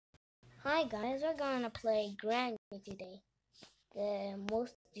Hi guys, we're gonna play Granny today. The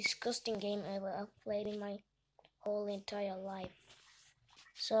most disgusting game I've played in my whole entire life.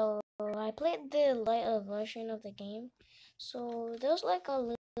 So I played the lighter version of the game. So there was like a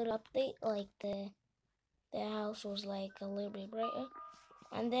little update, like the house was like a little bit brighter.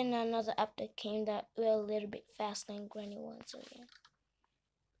 And then another update came that we're a little bit faster than Granny 1. So yeah.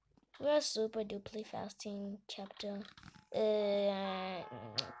 We're super duper fast in chapter 2,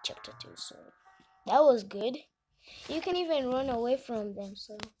 so that was good. You can even run away from them,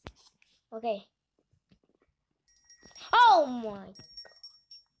 so okay. Oh my.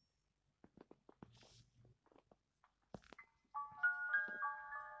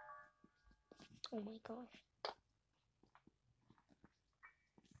 Oh my gosh.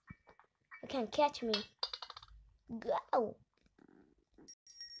 You can't catch me. Go.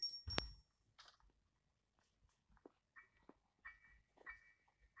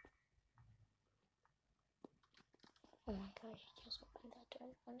 Oh my gosh, just open that door.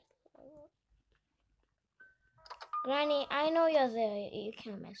 Granny, I know you're there. You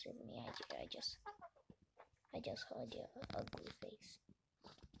can't mess with me. I just heard your ugly face.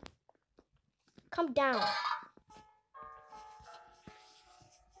 Come down.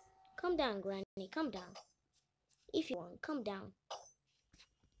 Come down, Granny. Come down. If you want, come down.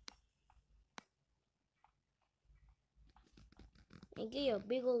 And get your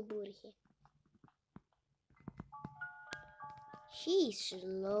big old booty here. She's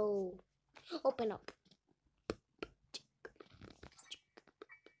slow. Open up.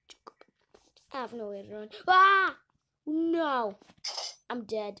 I have nowhere to run. Ah! No! I'm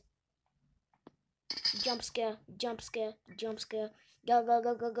dead. Jump scare, jump scare, jump scare. Go, go,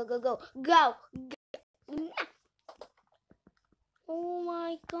 go, go, go, go, go. Go! Oh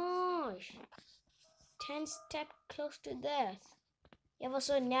my gosh. 10 steps close to death. Jag var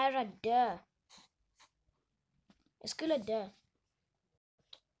så nära dö. Jag skulle dö.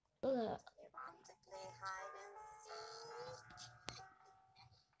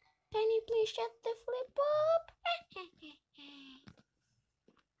 Can you please shut the flip up?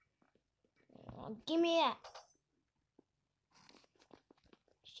 Oh, give me that.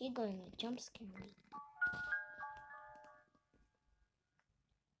 She's going to jump scare me.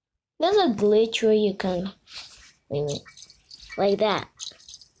 There's a glitch where you can wait, like that.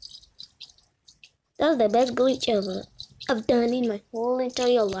 That's the best glitch ever I've done in my whole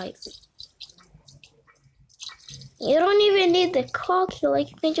entire life. You don't even need the cocky, like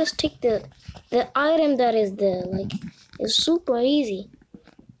you can just take the item that is there, like it's super easy.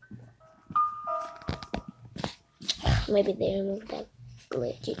 Maybe they removed that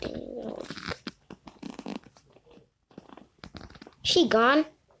glitch. You didn't even know. She gone?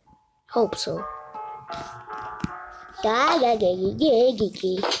 Hope so.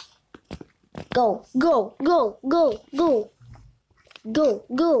 Go, go, go, go, go, go. Go,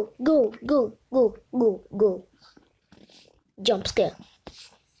 go, go, go, go, go, go. Jump scare.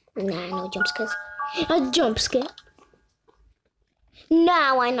 Nah, no jump scares. A jump scare.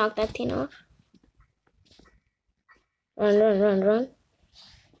 Now I knocked that thing off. Run, run, run, run.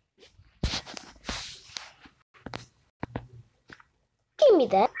 Give me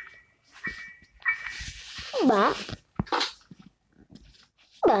that. Bah.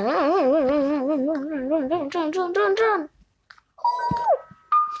 Bah. Run.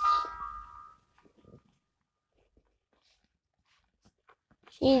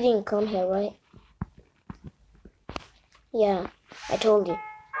 You didn't come here, right? Yeah, I told you.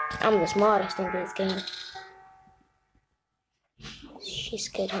 I'm the smartest in this game. She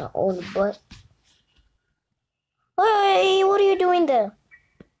scared her own butt. Hey, what are you doing there?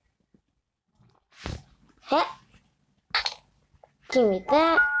 Huh? Give me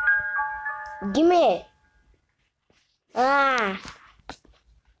that. Give me. Ah.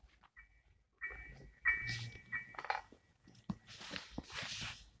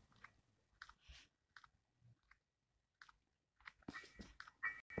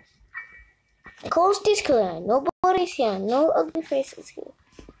 The coast is clear. Nobody's here. No ugly faces here.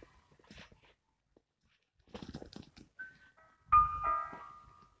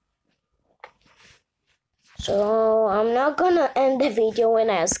 So I'm not gonna end the video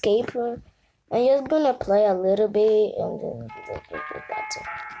when I escape. I'm just gonna play a little bit and then that's it.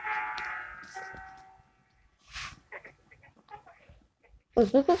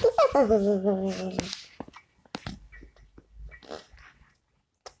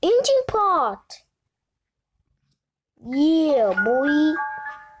 Engine part. Yeah, boy.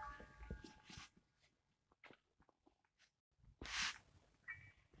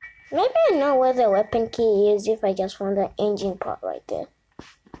 Maybe I know where the weapon key is if I just found the engine part right there.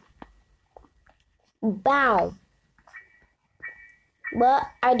 Bow. But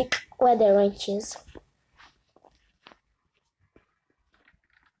I declare the wrenches.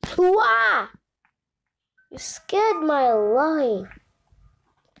 Wow! You scared my life.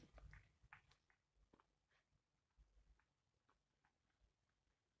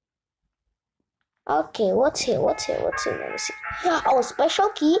 Okay, what's here? Let me see. Oh, special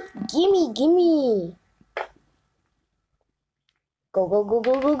key? Gimme.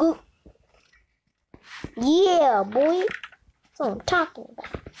 Go. Yeah, boy. That's what I'm talking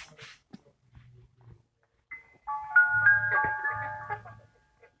about.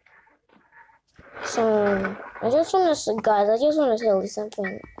 So, I just want to tell you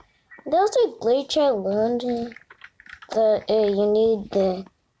something. There's a glitch I learned that you need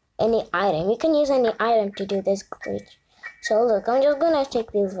any item. You can use any item to do this glitch. So look, I'm just gonna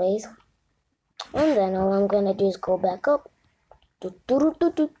take this vase, and then all I'm gonna do is go back up. Ah!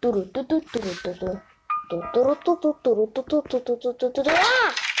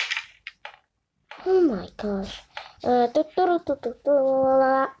 Oh my gosh.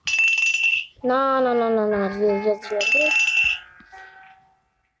 No. Just.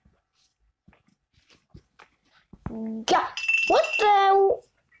 Yeah. What the?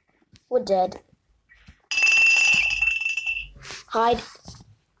 We're dead. Hide.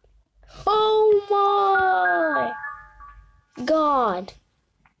 Oh my God.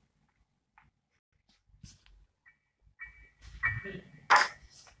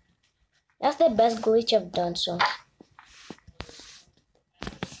 That's the best glitch I've done, so.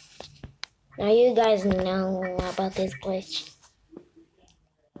 Now you guys know about this glitch.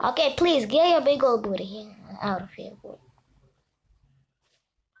 Okay, please, get your big old booty out of here, boy.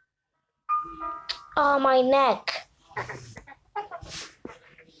 Oh, my neck.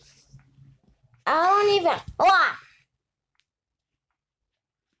 I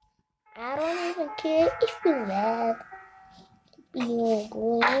don't even care if you laugh.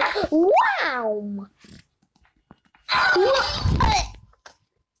 Wow!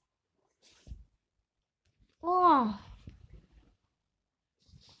 Oh,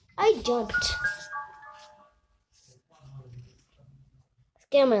 I jumped.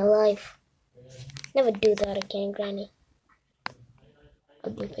 Scare my life. Never do that again, Granny.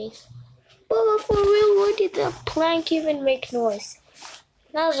 Ugly face. But for real, why did the plank even make noise?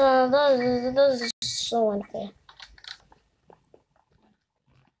 That's so unfair.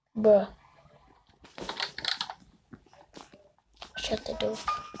 Bruh. Shut the door.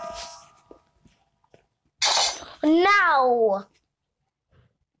 Now!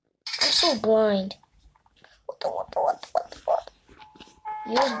 I'm so blind. What?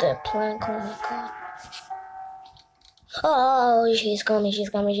 Use the plank, oh my God. Oh, she's coming.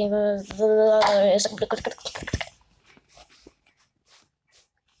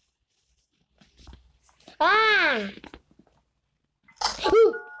 Ah!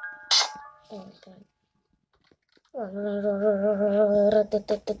 Oh my God.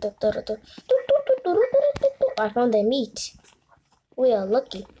 I found the meat. We are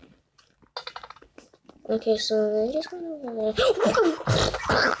lucky. Okay, so I'm just gonna.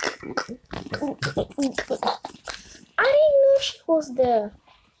 I didn't know she was there.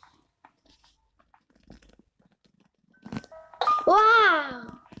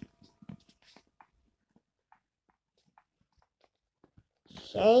 Wow!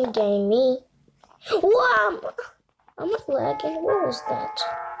 She ain't getting me. Wow! I'm not lagging. What was that?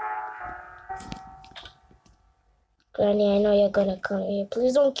 Granny, I know you're gonna come here.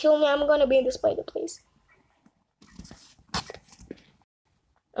 Please don't kill me. I'm gonna be in the spider place.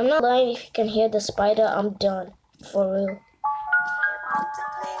 I'm not lying. If you can hear the spider, I'm done. For real.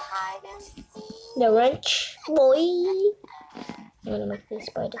 The wrench, boy. I'm gonna make this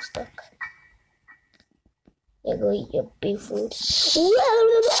spider stuck. Yeah, go eat your big food.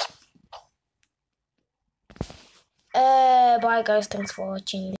 Bye guys. Thanks for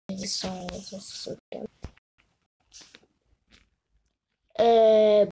watching. This song was just so dumb.